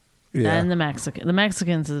Muslims. Yeah. And the Mexicans. The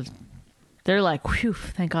Mexicans, they're like, whew,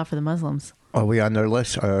 thank God for the Muslims. Are we on their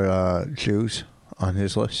list? Are Jews on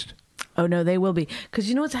his list? Oh, no, they will be. Because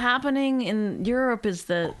you know what's happening in Europe is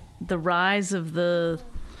the rise of the,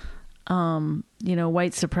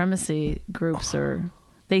 white supremacy groups are...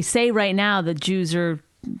 They say right now that Jews are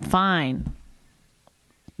fine.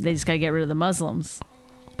 They just got to get rid of the Muslims.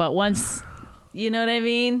 But once, you know what I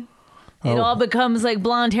mean? It all becomes like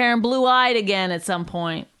blonde hair and blue-eyed again at some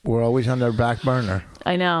point. We're always on their back burner.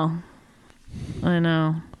 I know.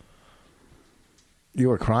 You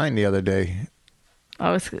were crying the other day.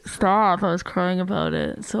 I was crying about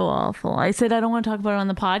it. It's so awful. I said I don't want to talk about it on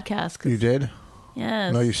the podcast. You did?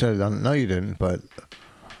 Yes. No, you said it. No, you didn't. But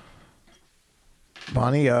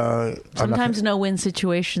Bonnie, sometimes no-win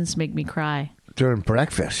situations make me cry. During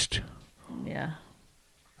breakfast. Yeah.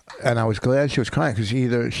 And I was glad she was crying because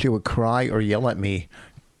either she would cry or yell at me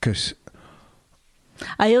because...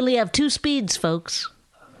 I only have two speeds, folks.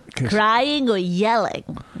 Crying or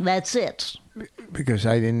yelling. That's it. Because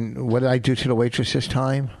I didn't... What did I do to the waitress this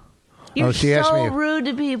time? You're so rude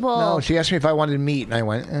to people. No, she asked me if I wanted meat, and I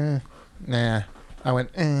went, nah. I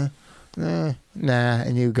went, nah.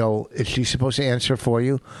 And you go, is she supposed to answer for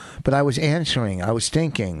you? But I was answering. I was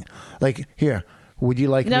thinking. Like, here... Would you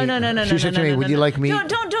like meat? No. She said to me, would you like meat?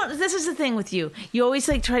 Don't. This is the thing with you. You always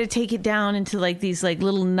like try to take it down into like these like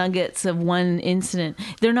little nuggets of one incident.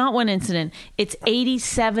 They're not one incident. It's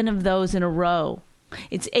 87 of those in a row.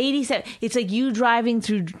 It's 87. It's like you driving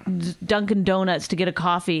through Dunkin' Donuts to get a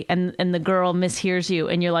coffee and the girl mishears you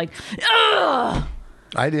and you're like, ugh!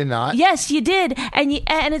 I did not. Yes, you did. And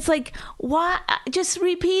it's like, why? Just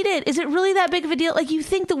repeat it. Is it really that big of a deal? Like, you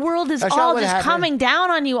think the world is all just coming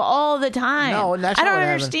down on you all the time. No, and that's I not don't what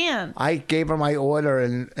understand. Happened. I gave her my order,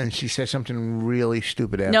 and she said something really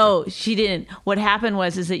stupid after. No, she didn't. What happened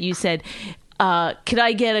is that you said, could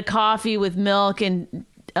I get a coffee with milk and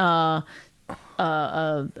a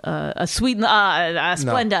sweet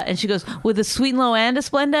Splenda? No. And she goes, with a sweet and low and a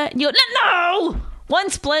Splenda? And you go, no! One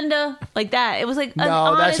Splenda, like that. It was like an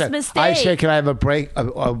honest mistake. I said, can I have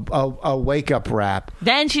a wake-up wrap?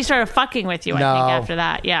 Then she started fucking with you, I think, after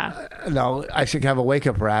that. Yeah. No, I said, can I have a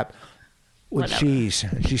wake-up wrap with cheese?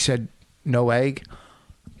 She said, no egg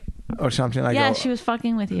or something. She was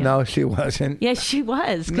fucking with you. No, she wasn't. Yes, she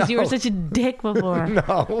was, because you were such a dick before.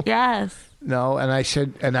 No. Yes. No, and I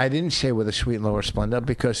said, and I didn't say with a sweet and lower Splenda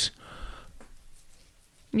because...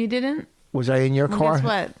 You didn't? Was I in your car? Guess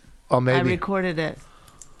what? Oh, maybe. I recorded it.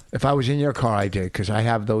 If I was in your car, I did, because I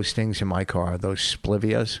have those things in my car, those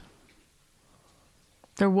Splivias.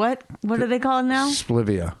 They're what? What are they called now?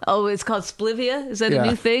 Splivia. Oh, it's called Splivia? Is that a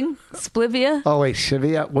new thing? Splivia? Oh, wait,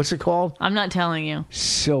 Sylvia? What's it called? I'm not telling you.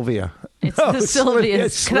 Sylvia. It's the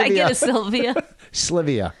Sylvias. Can I get a Sylvia?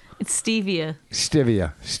 Slivia. It's stevia.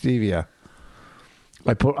 Stevia.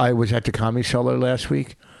 I was at the Comedy Cellar last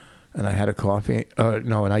week. And I had a coffee,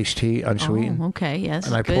 an iced tea, unsweetened. Oh, okay, yes.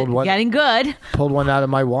 And I pulled one. Getting good. Pulled one out of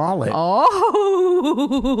my wallet. Oh.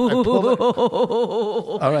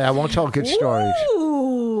 All right, I won't tell good stories.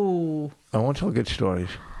 Ooh. I won't tell good stories.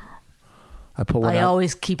 I pull one I out.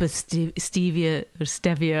 always keep a stevia or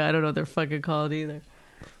stevia. I don't know what they're fucking called either.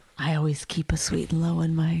 I always keep a sweet and low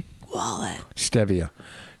in my wallet. Stevia.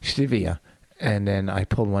 And then I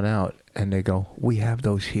pulled one out, and they go, we have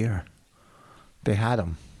those here. They had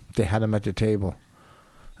them. They had them at the table.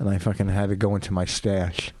 And I fucking had to go into my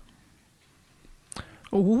stash.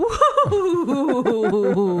 Ooh.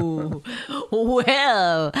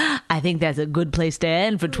 Well, I think that's a good place to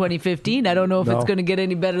end for 2015. I don't know if No. it's going to get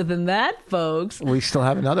any better than that, folks. We still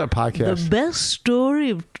have another podcast. The best story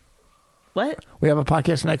of... What? We have a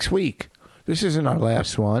podcast next week. This isn't our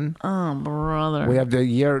last one. Oh, brother. We have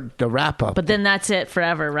the wrap up. But then that's it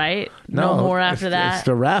forever, right? No more after that? It's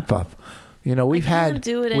the wrap up. You know, we've I can't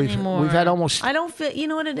do it anymore. We've had almost. I don't feel. You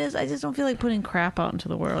know what it is? I just don't feel like putting crap out into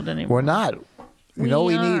the world anymore. We're not. You know,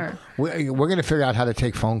 we are. need. We're going to figure out how to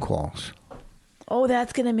take phone calls. Oh,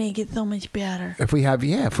 that's gonna make it so much better. If we have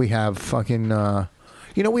fucking.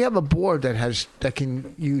 You know, we have a board that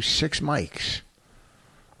can use 6 mics.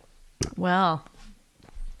 Well,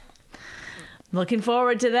 looking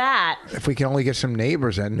forward to that. If we can only get some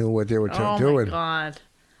neighbors that knew what they were Oh doing. my God.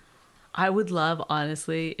 I would love,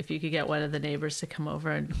 honestly, if you could get one of the neighbors to come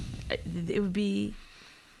over, and it would be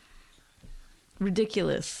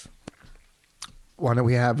ridiculous. Why don't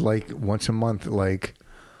we have like once a month, like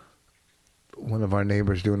one of our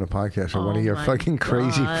neighbors doing a podcast, or one of your my fucking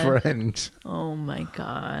crazy God. friends? Oh my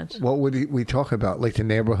God. What would we talk about? Like the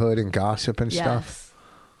neighborhood and gossip and stuff? Yes.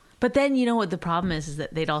 But then you know what the problem is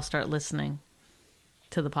that they'd all start listening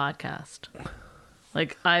to the podcast.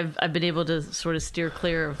 Like I've been able to sort of steer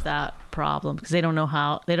clear of that problem because they don't know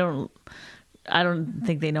how. I don't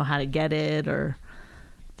think they know how to get it, or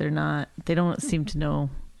they don't seem to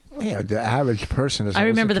know. Yeah, the average person is. I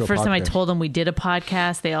remember the first time I told them we did a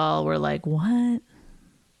podcast, they all were like, "What?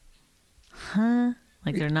 Huh?"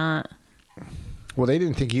 Like they're not. Well, they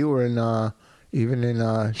didn't think you were even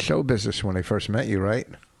in show business when they first met you, right?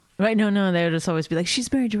 Right? No. They would just always be like,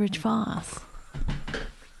 "She's married to Rich Voss."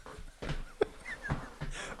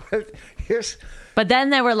 But then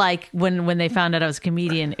they were like, when they found out I was a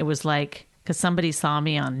comedian, it was like, because somebody saw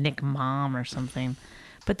me on Nick Mom or something.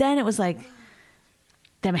 But then it was like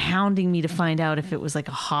them hounding me to find out if it was like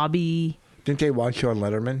a hobby. Didn't they watch you on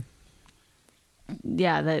Letterman?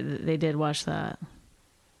 Yeah, they did watch that.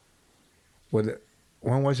 When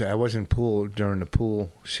was it? I was in pool during the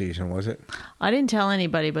pool season, was it? I didn't tell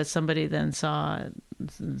anybody, but somebody then saw it.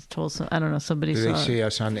 Told some, I don't know, somebody Did saw they it. see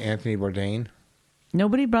us on Anthony Bourdain?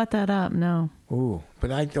 Nobody brought that up, no. Ooh,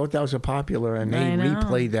 but I thought that was a popular, and they I know.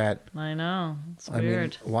 replayed that. I know. It's I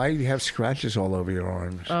weird. mean, why do you have scratches all over your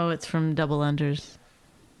arms? Oh, it's from double unders.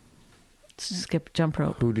 Skip jump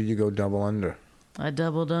rope. Who did you go double under? I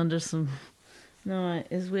doubled under some. No,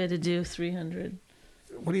 we had to do 300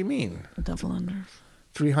 What do you mean? double unders.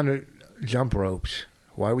 300 jump ropes.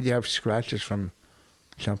 Why would you have scratches from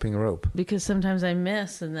jumping rope? Because sometimes I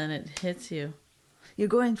miss and then it hits you. You're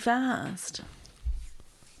going fast.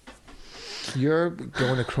 You're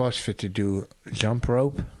going to CrossFit to do jump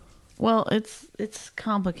rope? Well, it's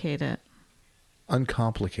complicated.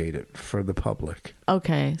 Uncomplicated for the public.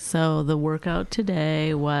 Okay, so the workout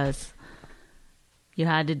today was you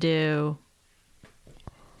had to do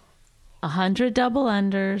 100 double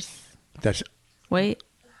unders. That's Wait,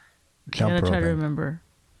 jump I'm gonna try to roping. remember.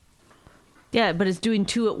 Yeah, but it's doing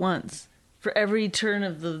 2 at once. For every turn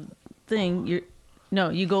of the thing,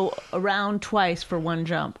 you go around twice for 1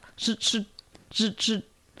 jump.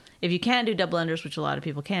 If you can't do double unders, which a lot of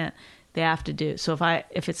people can't, they have to do. So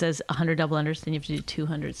if it says 100 double unders, then you have to do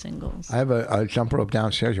 200 singles. I have a jump rope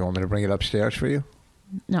downstairs. You want me to bring it upstairs for you?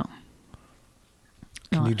 No.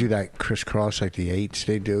 Can No. you do that crisscross like the 8s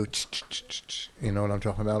they do? You know what I'm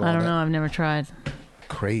talking about? I don't know. I've never tried.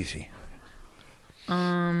 Crazy.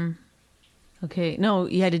 Okay. No,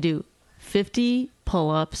 you had to do 50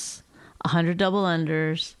 pull-ups, 100 double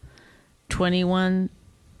unders,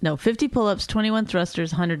 50 pull-ups, 21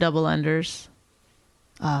 thrusters, 100 double unders.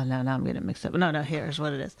 Oh, no, now I'm getting mixed up. No, here's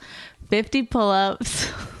what it is. 50 pull-ups,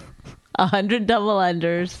 100 double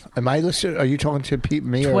unders, Am I listening? Are you talking to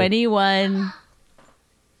me? Or? 21.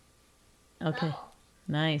 Okay.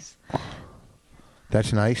 Nice.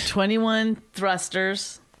 That's nice. 21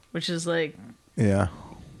 thrusters, which is like Yeah.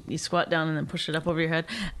 you squat down and then push it up over your head,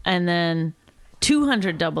 and then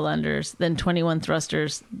 200 double unders, then 21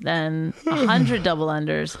 thrusters, then 100 double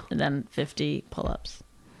unders, and then 50 pull-ups.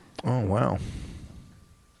 Oh, wow.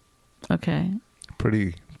 Okay.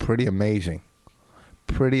 Pretty amazing.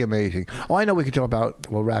 Pretty amazing. Oh, I know we could talk about,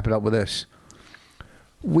 we'll wrap it up with this.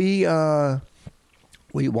 We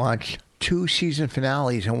watched 2 season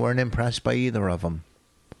finales and weren't impressed by either of them.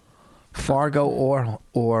 Fargo or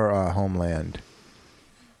Homeland,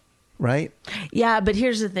 right? Yeah, but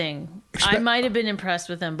here's the thing. I might have been impressed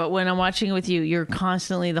with them, but when I'm watching it with you, you're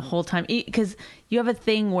constantly the whole time, because you have a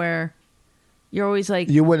thing where you're always like,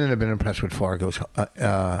 You wouldn't have been impressed with Fargo's.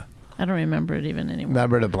 I don't remember it even anymore.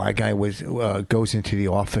 Remember the black guy goes into the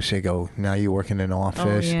office. They go, now you work in an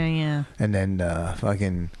office. Oh, yeah. And then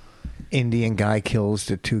fucking Indian guy kills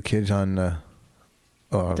the 2 kids on the.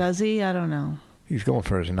 Does he? I don't know. He's going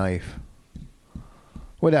for his knife.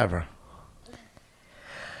 Whatever.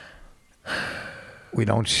 We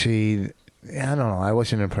don't see. I don't know. I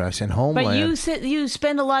wasn't impressed. And Homeland. But you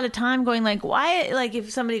spend a lot of time going like, why? Like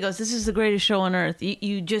if somebody goes, "This is the greatest show on earth,"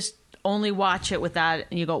 you just only watch it with that,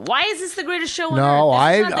 and you go, "Why is this the greatest show on earth?" No,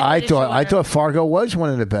 I thought Fargo was one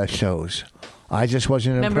of the best shows. I just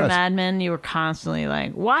wasn't Remember impressed. Mad Men? You were constly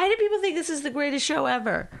like, "Why do people think this is the greatest show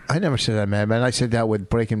ever?" I never said that, Mad Men. I said that with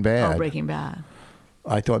Breaking Bad. Oh, Breaking Bad.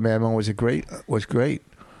 I thought Mad Men was great,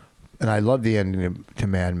 and I loved the ending to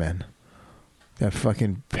Mad Men. That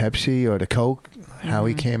fucking Pepsi or the Coke, how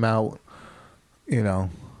he came out, that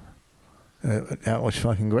was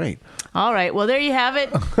fucking great. All right, well there you have it.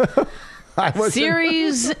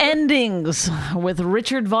 Series endings with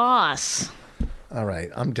Richard Voss. All right,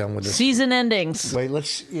 I'm done with this. Season endings.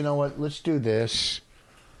 Wait, you know what? Let's do this.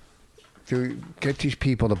 Get these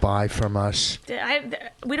people to buy from us.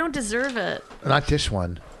 We don't deserve it. Not this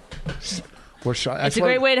one. We're sorry. It's a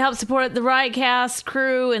great way to help support the Riotcast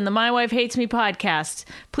crew and the My Wife Hates Me podcast.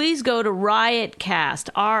 Please go to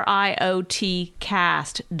Riotcast,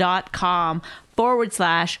 riotcast.com/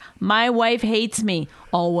 My Wife Hates Me.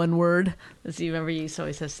 All one word. You remember you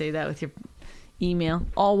always have to say that with your email.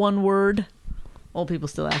 All one word. Old people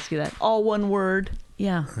still ask you that. All one word.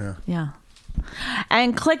 Yeah.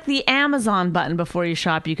 And click the Amazon button before you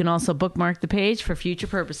shop. You can also bookmark the page for future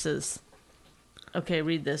purposes. Okay,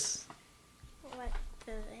 read this. What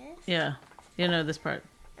this? Yeah. You know this part.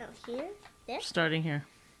 Oh, here? This? Starting here.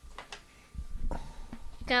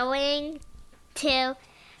 Going to...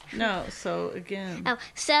 No, so again. Oh,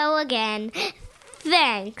 so again,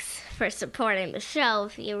 thanks for supporting the show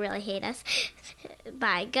if you really hate us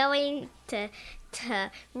by going to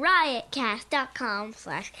riotcast.com/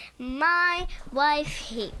 My Wife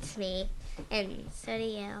Hates Me. And so do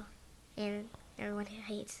you. And everyone who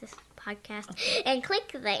hates this podcast. And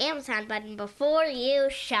click the Amazon button before you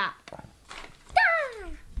shop.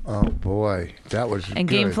 Oh boy, that was And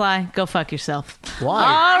good. Gamefly, go fuck yourself. Why?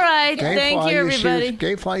 All right, Gamefly thank you, everybody.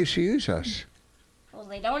 Gamefly used to use us. Well,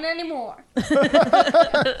 they don't anymore.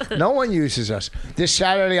 No one uses us. This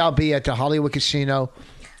Saturday, I'll be at the Hollywood Casino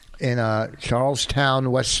in Charlestown,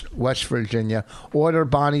 West Virginia. Order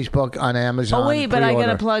Bonnie's book on Amazon. Oh wait, but I Pre-order.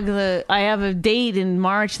 gotta plug I have a date in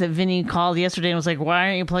March that Vinny called yesterday and was like, "Why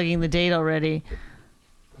aren't you plugging the date already?"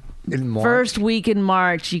 In March. First week in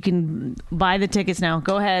March, you can buy the tickets now.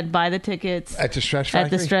 Go ahead, buy the tickets At the Stress Factory?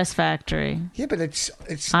 At the Stress Factory. Yeah, but it's.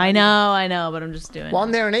 I know, but I'm just doing. Well,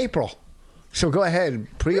 I'm there in April, so go ahead,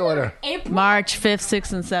 pre-order. April? March 5th,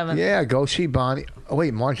 6th, and 7th. Yeah, go see Bonnie. Oh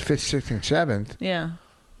wait, March 5th, 6th, and 7th. Yeah,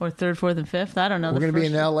 or 3rd, 4th, and 5th. I don't know. We're the going to be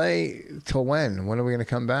in first- L.A. till when? When are we going to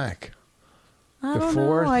come back? I the don't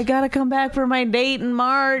 4th? know. I gotta come back for my date in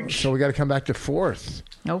March. So we got to come back to 4th.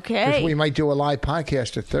 Okay. Because we might do a live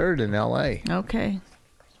podcast the 3rd in L.A. Okay.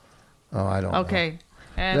 Oh, I don't know. Okay.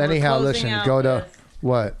 And But we're anyhow, closing listen, out go to with-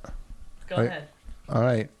 what? Go Right. ahead. All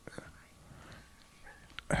right.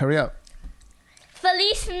 Hurry up.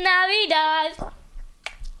 Feliz Navidad.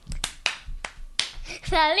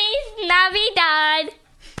 Feliz Navidad.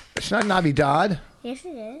 It's not Navidad. Yes, it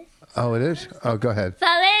is. Oh, it is? Oh, go ahead.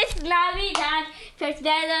 Feliz Navidad. Feliz de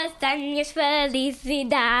los años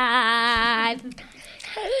felicidad.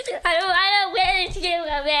 I want to wish you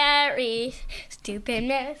a very stupid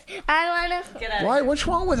mess. I want to... Get out. Why? What's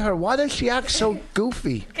wrong with her? Why does she act so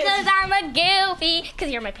goofy? Because I'm a goofy.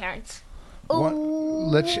 Because you're my parents. What?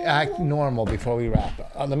 Let's act normal before we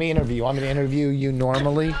wrap. Let me interview you. I'm going to interview you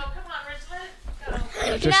normally. Oh, come on, Rich. Let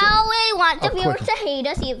it go. Just- Now we want the Oh, viewers quick. to hate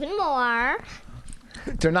us even more.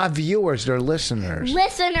 They're not viewers. They're listeners.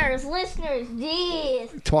 Listeners,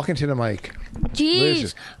 jeez. Talking to the mic. Jeez.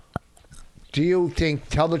 Listen. Do you think,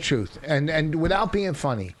 tell the truth, and without being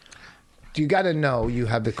funny, you got to know you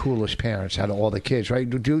have the coolest parents out of all the kids, right?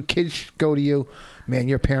 Do kids go to you, man,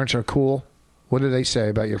 your parents are cool? What do they say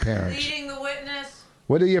about your parents? Leading the witness.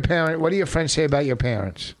 What do your friends say about your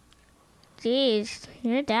parents? Jeez,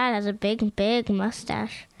 your dad has a big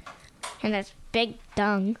mustache. And that's big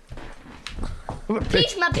dung.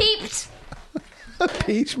 Peach my peeps.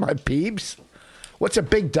 Peach, my peeps. What's a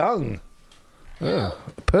big dung? Ugh.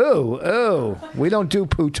 Poo. Oh, we don't do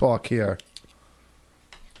poo talk here.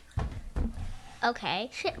 Okay,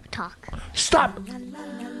 shit talk. Stop!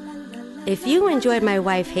 If you enjoyed My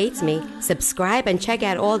Wife Hates Me, subscribe and check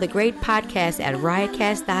out all the great podcasts at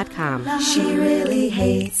riotcast.com. She really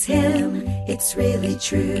hates him, it's really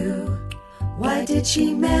true. Why did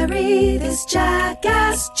she marry this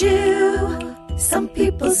jackass Jew? Some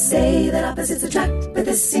people say that opposites attract, but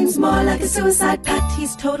this seems more like a suicide pact.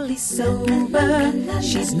 He's totally sober,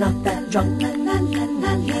 she's not that drunk.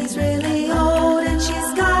 He's really old and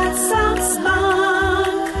she's got some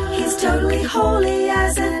spunk. He's totally holy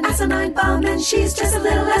as an asinine bomb, and she's just a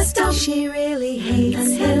little less dumb. She really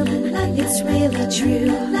hates him, it's really true.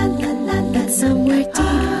 But somewhere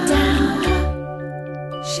deep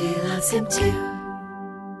down, she loves him too.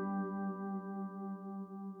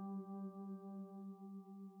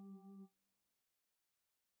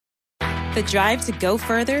 The drive to go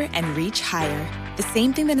further and reach higher. The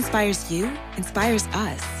same thing that inspires you inspires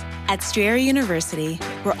us. At Strayer University,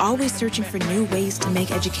 we're always searching for new ways to make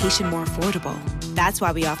education more affordable. That's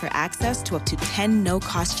why we offer access to up to 10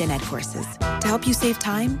 no-cost gen ed courses to help you save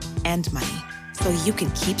time and money so you can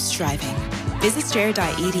keep striving. Visit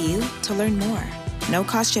strayer.edu to learn more.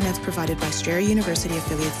 No-cost gen eds provided by Strayer University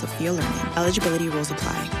affiliates Sophia Learning. Eligibility rules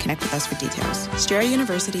apply. Connect with us for details. Strayer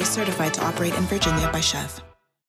University is certified to operate in Virginia by Chev.